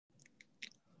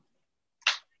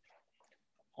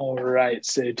All right,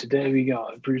 so today we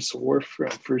got Bruce Wharf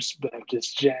from First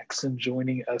Baptist Jackson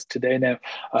joining us today. Now,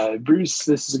 Bruce,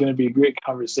 this is going to be a great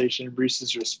conversation. Bruce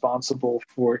is responsible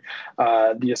for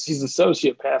he's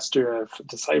associate pastor of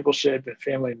discipleship and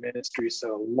family ministry,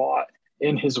 so a lot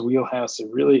in his wheelhouse. So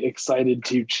really excited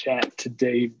to chat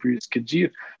today. Bruce, could you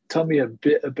tell me a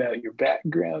bit about your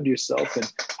background, yourself,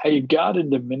 and how you got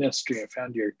into ministry and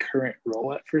found your current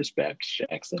role at First Baptist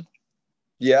Jackson?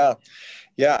 Yeah.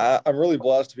 I'm really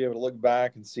blessed to be able to look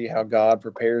back and see how God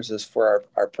prepares us for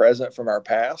our present from our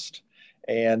past.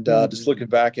 And just looking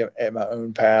back at my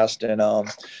own past, and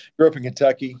grew up in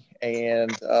Kentucky.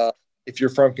 And if you're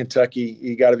from Kentucky,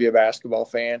 you got to be a basketball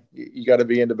fan. You got to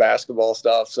be into basketball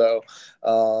stuff. So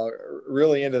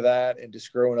really into that, and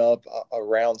just growing up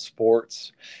around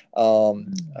sports.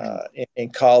 In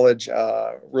college,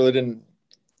 really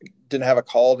didn't have a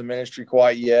call to ministry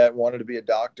quite yet, wanted to be a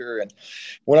doctor, and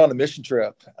went on a mission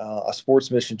trip, a sports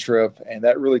mission trip. And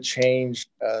that really changed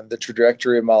the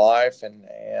trajectory of my life. And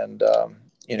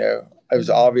it was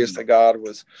obvious that God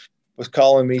was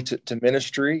calling me to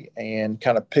ministry, and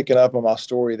kind of picking up on my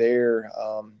story there.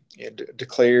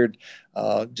 Declared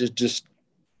just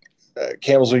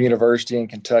Campbellsville University in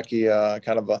Kentucky,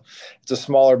 it's a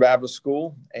smaller Baptist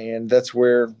school, and that's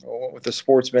where I went with the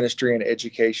sports ministry and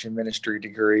education ministry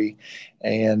degree,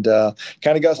 and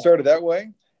kind of got started that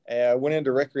way. I went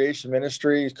into recreation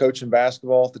ministry, coaching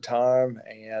basketball at the time,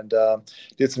 and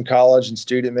did some college and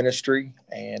student ministry,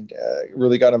 and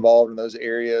really got involved in those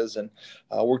areas, and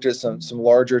worked at some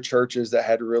larger churches that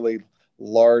had really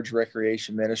large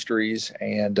recreation ministries,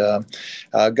 and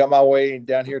got my way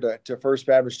down here to First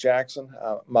Baptist Jackson.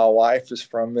 My wife is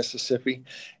from Mississippi,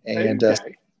 and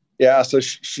so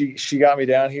she got me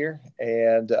down here,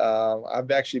 and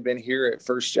I've actually been here at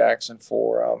First Jackson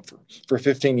for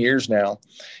 15 years now,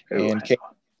 and came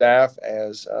staff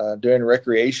as doing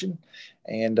recreation.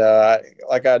 And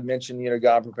like I'd mentioned,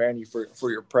 God preparing you for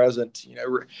your present.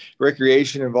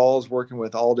 Recreation involves working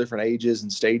with all different ages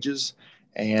and stages,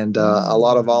 and a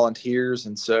lot of volunteers.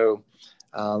 And so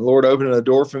Lord opened a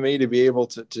door for me to be able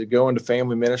to go into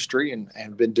family ministry,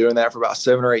 and been doing that for about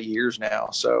 7 or 8 years now.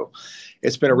 So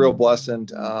it's been a real blessing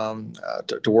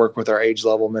to work with our age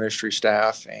level ministry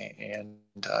staff, and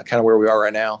kind of where we are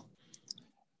right now.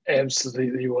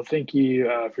 Absolutely. Well, thank you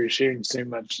for sharing so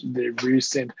much there,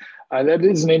 Bruce. And that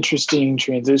is an interesting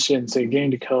transition. So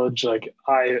getting to college,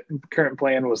 current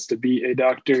plan was to be a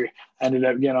doctor. I ended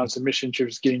up getting on some mission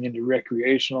trips, getting into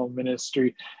recreational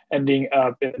ministry, ending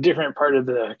up in a different part of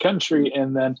the country,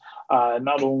 and then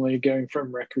not only going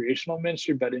from recreational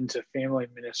ministry, but into family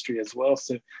ministry as well.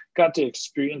 So got to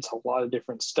experience a lot of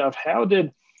different stuff. How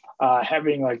did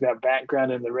having that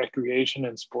background in the recreation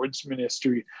and sports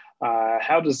ministry,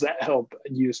 how does that help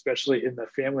you, especially in the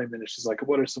family ministries?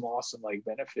 What are some awesome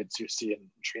benefits you're seeing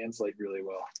translate really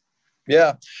well?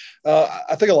 Yeah,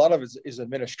 I think a lot of it is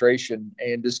administration,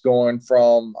 and just going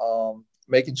from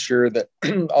making sure that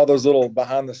all those little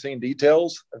behind the scene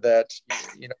details that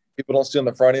people don't see on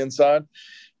the front end side,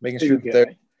 making sure that they're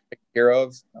taken care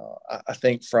of. I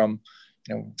think from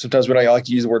sometimes we don't like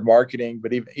to use the word marketing,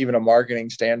 but even a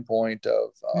marketing standpoint of,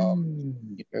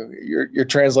 you're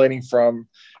translating from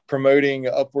promoting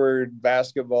upward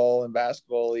basketball and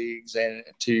basketball leagues, and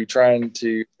to trying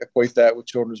to equate that with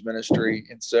children's ministry.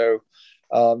 And so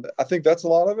I think that's a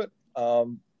lot of it.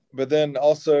 But then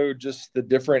also just the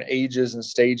different ages and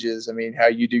stages. I mean, how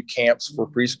you do camps for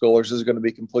preschoolers is going to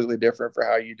be completely different for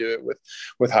how you do it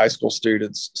with high school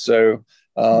students. So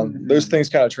those things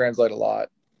kind of translate a lot.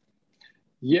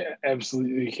 Yeah,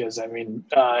 absolutely. Because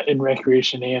in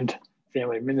recreation and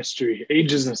family ministry,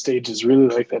 ages and stages,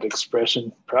 really like that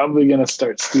expression. Probably going to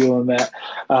start stealing that.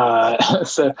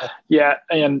 So yeah,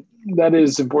 and that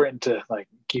is important to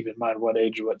keep in mind what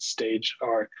age, what stage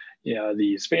are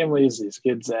these families, these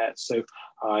kids at. So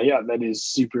that is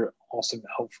super awesome,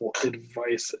 helpful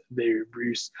advice there,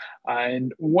 Bruce.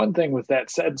 And one thing with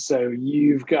that said, so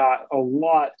you've got a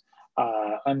lot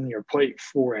on your plate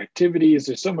for activities.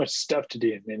 There's so much stuff to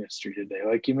do in ministry today.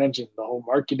 Like you mentioned, the whole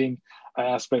marketing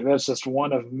aspect, that's just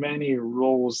one of many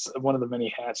roles, one of the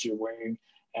many hats you're wearing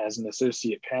as an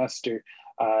associate pastor.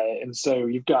 And so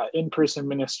you've got in-person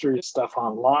ministry, stuff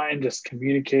online, just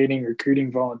communicating,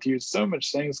 recruiting volunteers, so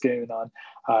much things going on.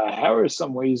 How are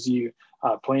some ways you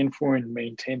plan for and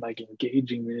maintain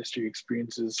engaging ministry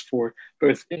experiences for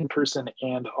both in-person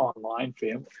and online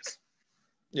families?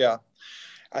 Yeah.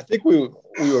 I think we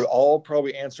would all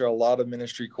probably answer a lot of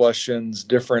ministry questions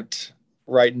different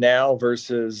right now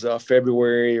versus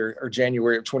February or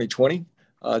January of 2020,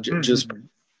 just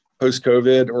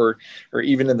post-COVID or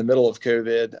even in the middle of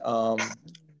COVID.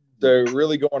 So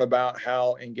really going about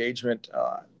how engagement,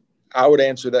 I would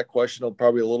answer that question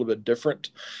probably a little bit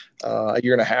different a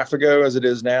year and a half ago as it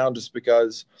is now, just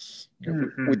because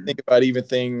we think about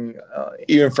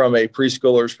even from a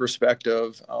preschooler's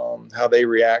perspective, how they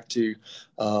react to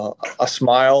a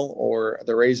smile or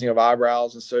the raising of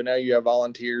eyebrows. And so now you have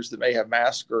volunteers that may have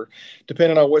masks, or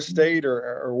depending on what state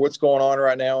or what's going on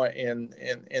right now in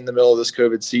the middle of this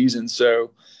COVID season.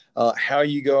 So how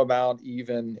you go about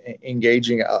even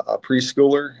engaging a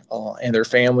preschooler and their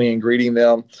family and greeting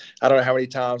them. I don't know how many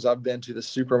times I've been to the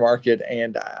supermarket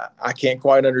and I can't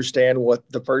quite understand what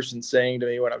the person's saying to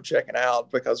me when I'm checking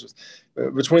out, because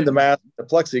between the mask and the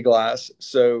plexiglass.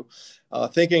 So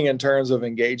thinking in terms of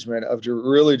engagement, of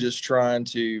really just trying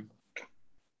to,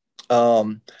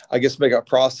 I guess, make a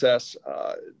process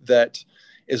that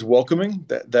is welcoming,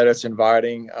 that it's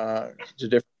inviting to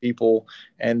different people,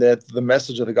 and that the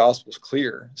message of the gospel is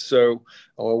clear. So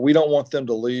we don't want them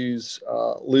to lose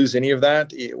any of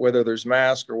that, whether there's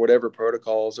masks or whatever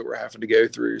protocols that we're having to go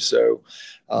through. So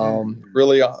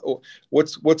really,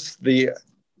 what's the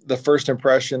first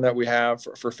impression that we have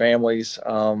for families,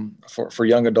 for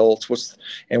young adults? What's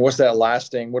that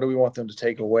lasting? What do we want them to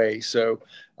take away? So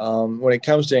when it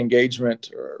comes to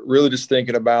engagement, really just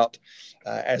thinking about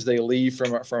as they leave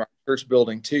from our church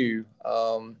building too,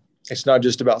 it's not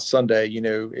just about Sunday,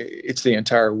 it's the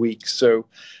entire week. So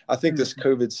I think this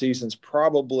COVID season's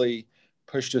probably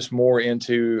pushed us more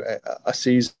into a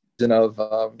season of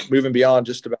moving beyond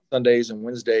just about Sundays and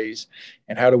Wednesdays,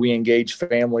 and how do we engage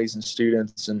families and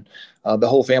students and the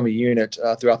whole family unit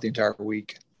throughout the entire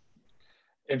week.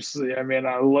 Absolutely. I mean,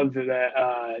 I love that,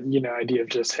 idea of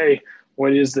just, hey,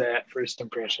 what is that first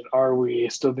impression? Are we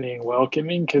still being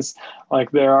welcoming? Because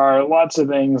there are lots of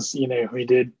things, we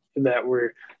did that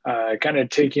were kind of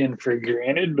taken for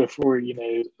granted before,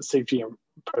 safety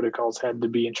protocols had to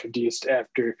be introduced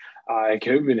after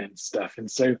COVID and stuff.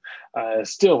 And so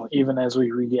still, even as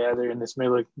we regather, and this may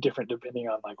look different depending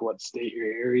on what state or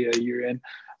area you're in,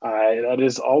 that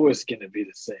is always going to be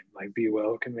the same. Be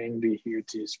welcoming, be here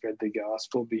to spread the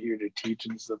gospel, be here to teach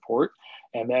and support.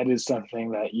 And that is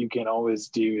something that you can always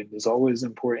do and is always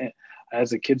important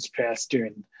as a kids pastor.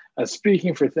 And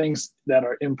speaking for things that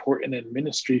are important in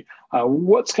ministry,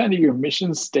 what's kind of your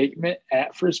mission statement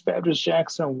at First Baptist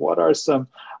Jackson? What are some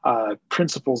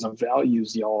principles and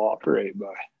values y'all operate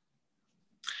by?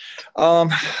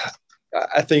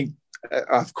 I think,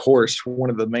 of course, one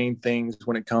of the main things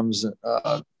when it comes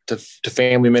to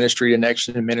family ministry and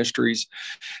Action Ministries,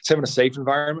 it's having a safe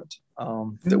environment.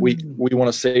 That we want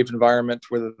a safe environment,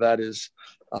 whether that is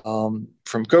from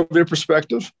COVID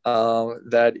perspective,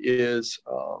 that is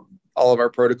all of our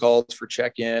protocols for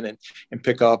check-in and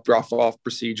pick up, drop off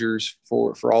procedures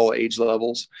for all age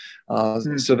levels.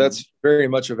 So that's very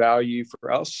much a value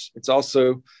for us. It's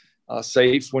also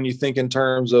safe when you think in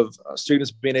terms of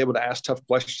students being able to ask tough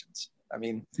questions. I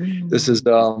mean, this is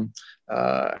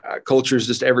culture is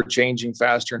just ever changing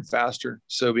faster and faster.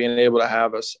 So being able to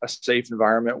have a safe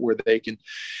environment where they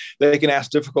can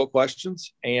ask difficult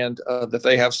questions, and that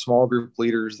they have small group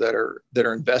leaders that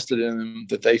are invested in them,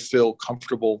 that they feel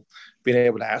comfortable being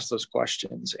able to ask those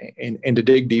questions and to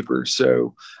dig deeper.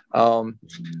 So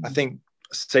I think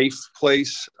a safe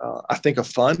place, I think a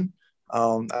fun.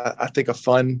 I think a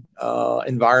fun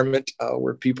environment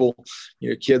where people,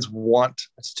 kids want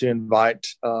to invite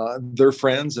their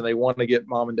friends, and they want to get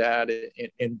mom and dad,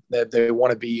 and that they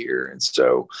want to be here. And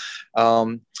so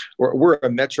we're a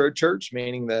metro church,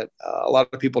 meaning that a lot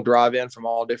of people drive in from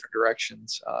all different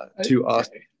directions to us.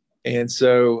 And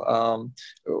so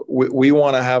we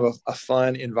want to have a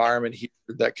fun environment here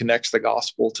that connects the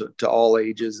gospel to all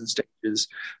ages and stages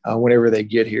whenever they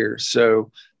get here. So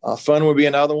fun would be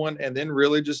another one, and then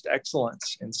really just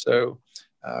excellence. And so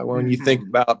when you think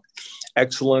about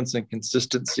excellence and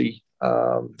consistency,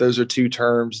 those are two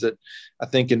terms that I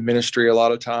think in ministry a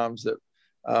lot of times that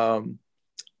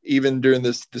even during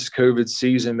this COVID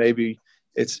season, maybe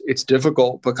it's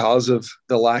difficult because of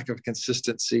the lack of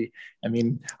consistency. I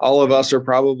mean, all of us are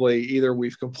probably either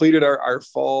we've completed our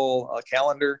fall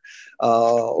calendar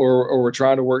or we're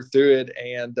trying to work through it,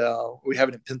 and we have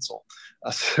it in pencil.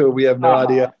 So we have no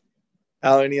idea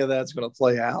how any of that's going to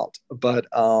play out. But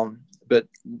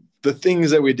the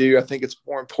things that we do, I think it's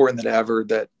more important than ever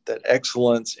that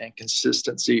excellence and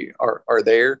consistency are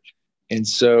there. And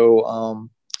so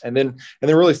and then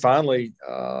really finally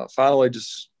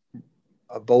just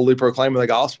boldly proclaiming the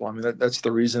gospel. I mean, that's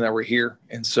the reason that we're here.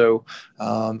 And so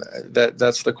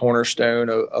that's the cornerstone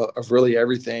of really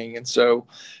everything. And so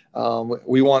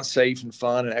we want safe and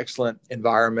fun and excellent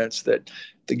environments that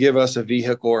give us a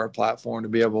vehicle or a platform to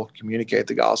be able to communicate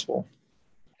the gospel.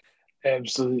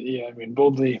 Absolutely. Yeah. I mean,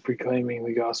 boldly proclaiming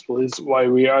the gospel is why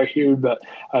we are here. But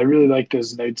I really like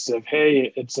those notes of,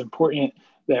 hey, it's important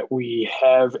that we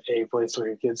have a place where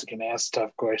your kids can ask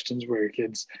tough questions, where your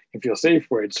kids can feel safe,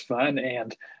 where it's fun.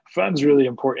 And fun's really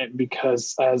important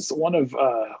because, as one of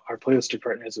our playlistic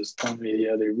partners was telling me the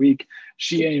other week,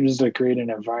 she aims to create an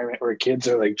environment where kids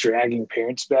are like dragging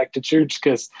parents back to church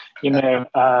because,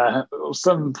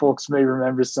 some folks may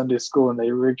remember Sunday school when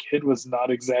they were a kid was not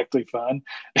exactly fun.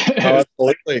 Oh,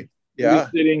 absolutely. You're Yeah.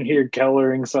 sitting here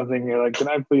coloring something. You're like, can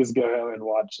I please go home and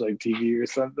watch like TV or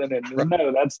something? And Right.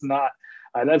 no, that's not.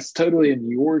 That's totally in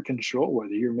your control,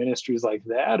 whether your ministry is like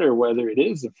that or whether it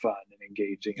is fun and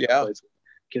engaging in a Yeah. place where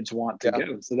kids want to Yeah.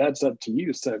 go. So that's up to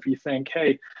you. So if you think,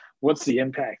 hey, what's the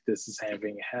impact this is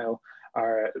having? How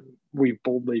are we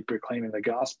boldly proclaiming the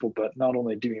gospel, but not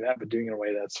only doing that, but doing it in a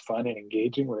way that's fun and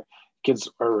engaging, where kids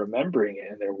are remembering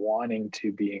it and they're wanting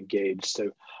to be engaged.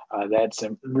 So that's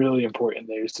really important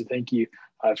there. So thank you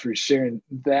for sharing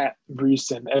that,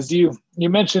 Bruce. And as you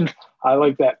mentioned, I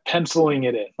like that penciling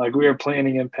it in. Like we are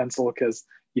planning in pencil because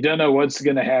you don't know what's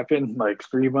going to happen like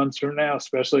 3 months from now,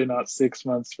 especially not 6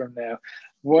 months from now.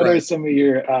 What are Right. some of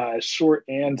your short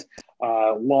and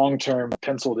long-term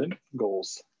penciled in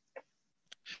goals?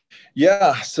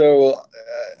 Yeah. So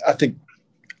I think,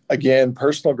 again,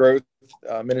 personal growth,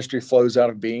 ministry flows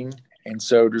out of being. And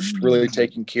so just really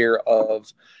taking care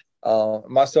of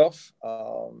myself,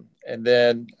 and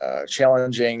then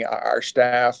challenging our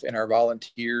staff and our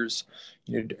volunteers,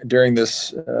 during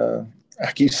this,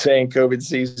 I keep saying COVID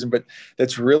season, but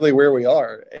that's really where we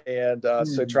are. And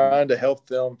so trying to help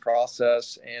them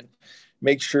process and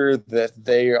make sure that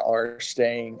they are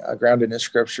staying grounded in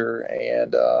scripture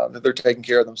and that they're taking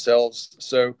care of themselves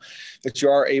so that you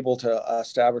are able to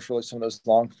establish really some of those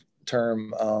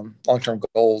long-term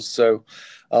goals. So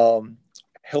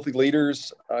healthy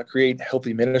leaders create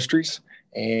healthy ministries.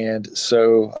 And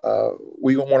so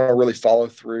we want to really follow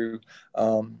through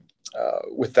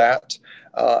with that.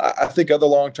 I think other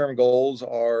long-term goals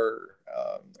are,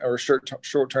 or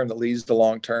short-term that leads to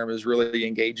long-term, is really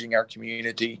engaging our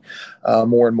community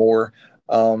more and more.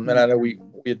 And I know we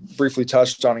had briefly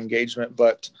touched on engagement,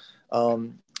 but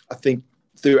I think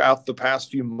throughout the past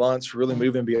few months, really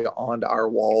moving beyond our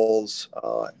walls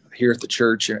here at the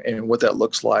church and what that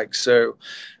looks like. So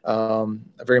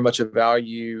very much a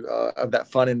value of that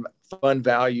fun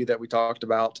value that we talked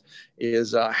about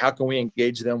is how can we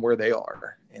engage them where they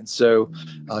are? And so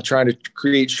trying to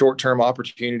create short-term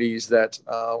opportunities that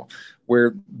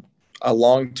where a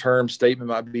long-term statement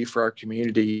might be for our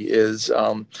community is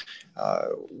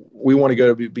we want to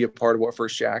go to be a part of what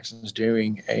First Jackson is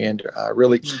doing, and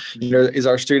really, is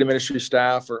our student ministry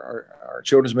staff or our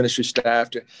children's ministry staff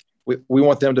we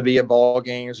want them to be at ball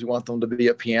games. We want them to be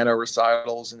at piano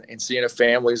recitals, and seeing if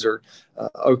families are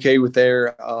okay with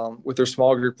their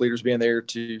small group leaders being there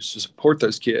to support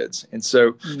those kids. And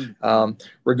so,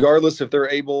 regardless if they're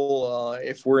able,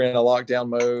 if we're in a lockdown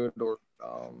mode or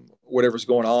whatever's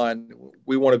going on,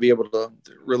 we want to be able to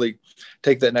really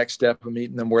take that next step of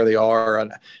meeting them where they are.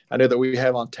 And I know that we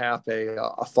have on tap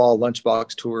a fall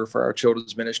lunchbox tour for our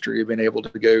children's ministry, being able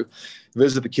to go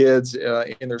visit the kids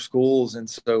in their schools. And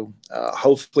so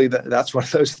hopefully that's one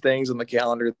of those things on the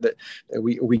calendar that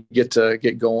we get to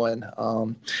get going.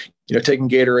 Taking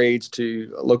Gatorades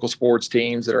to local sports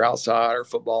teams that are outside, or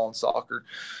football and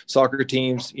soccer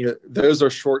teams, those are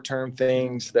short-term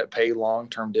things that pay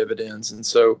long-term dividends. And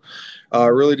so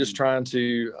really just trying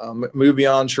to move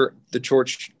beyond the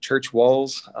church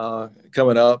walls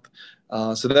coming up.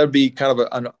 So that would be kind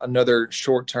of another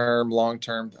short-term,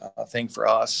 long-term thing for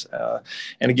us.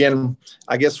 And again,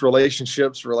 I guess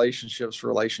relationships.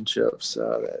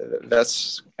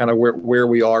 That's kind of where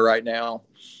we are right now.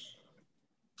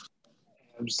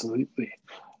 Absolutely.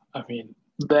 I mean,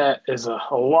 that is a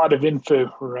lot of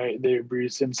info right there,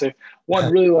 Bruce. And so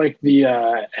one, really like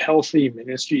the healthy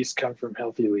ministries come from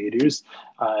healthy leaders.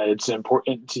 It's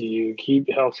important to keep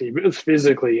healthy, both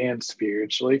physically and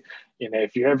spiritually.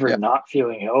 If you're ever not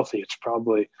feeling healthy, it's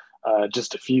probably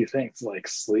just a few things like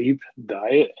sleep,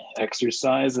 diet,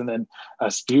 exercise, and then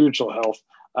spiritual health.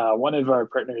 One of our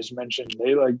partners mentioned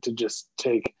they like to just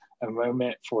take a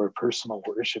moment for personal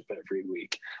worship every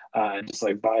week, just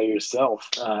like by yourself.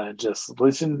 Just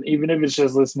listen, even if it's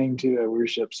just listening to a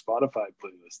worship Spotify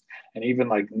playlist, and even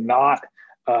like not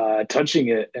touching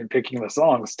it and picking the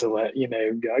songs to let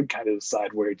God kind of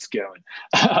decide where it's going.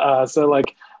 So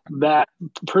like that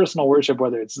personal worship,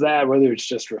 whether it's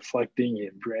just reflecting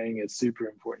and praying, is super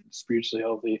important. Spiritually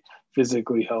healthy,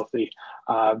 physically healthy,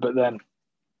 but then,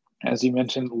 as you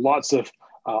mentioned, lots of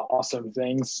awesome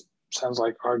things sounds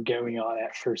like are going on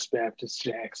at First Baptist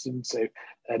Jackson. So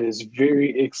that is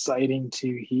very exciting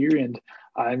to hear. And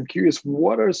I'm curious,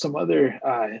 what are some other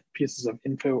pieces of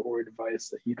info or advice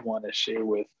that you'd want to share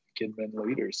with Kidman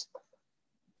leaders?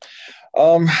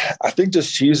 I think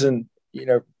just choosing,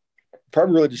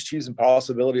 probably really just choosing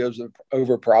possibilities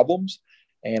over problems.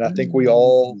 And I think we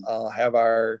all have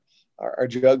our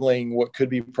juggling what could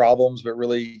be problems, but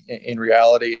really in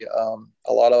reality,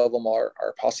 a lot of them are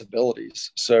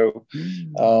possibilities. So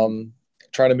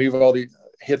trying to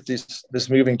hit this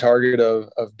moving target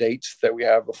of dates that we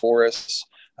have before us,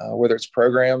 whether it's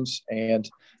programs. And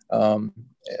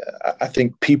I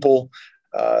think people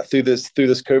through this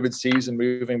COVID season,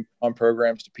 moving on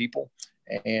programs to people,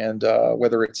 and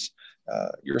whether it's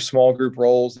your small group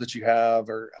roles that you have,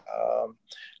 or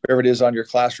whatever it is on your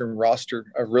classroom roster,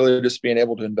 of really just being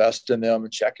able to invest in them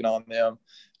and checking on them,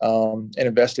 and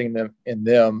investing in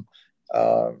them,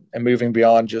 and moving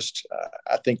beyond just,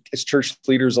 I think as church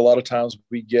leaders, a lot of times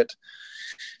we get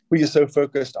so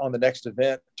focused on the next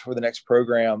event or the next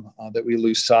program that we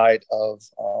lose sight of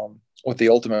what the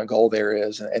ultimate goal there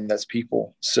is, and that's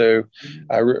people. So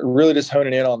really just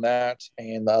honing in on that,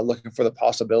 and looking for the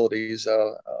possibilities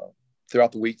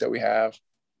throughout the week that we have.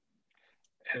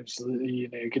 Absolutely.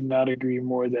 I could not agree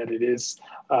more that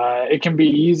it can be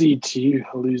easy to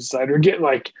lose sight or get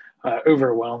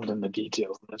overwhelmed in the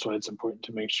details. That's why it's important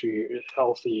to make sure you're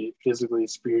healthy physically,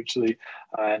 spiritually,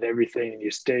 and everything, and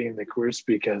you're staying the course,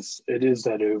 because it is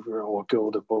that overall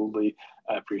goal to boldly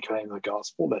proclaim the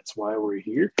gospel. That's why we're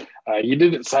here. You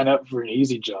didn't sign up for an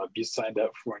easy job. You signed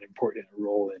up for an important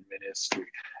role in ministry.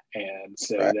 And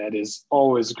so That is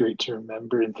always great to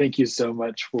remember. And thank you so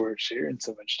much for sharing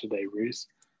so much today, Bruce.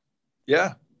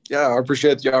 Yeah. I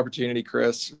appreciate the opportunity,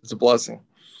 Chris. It's a blessing.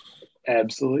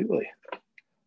 Absolutely.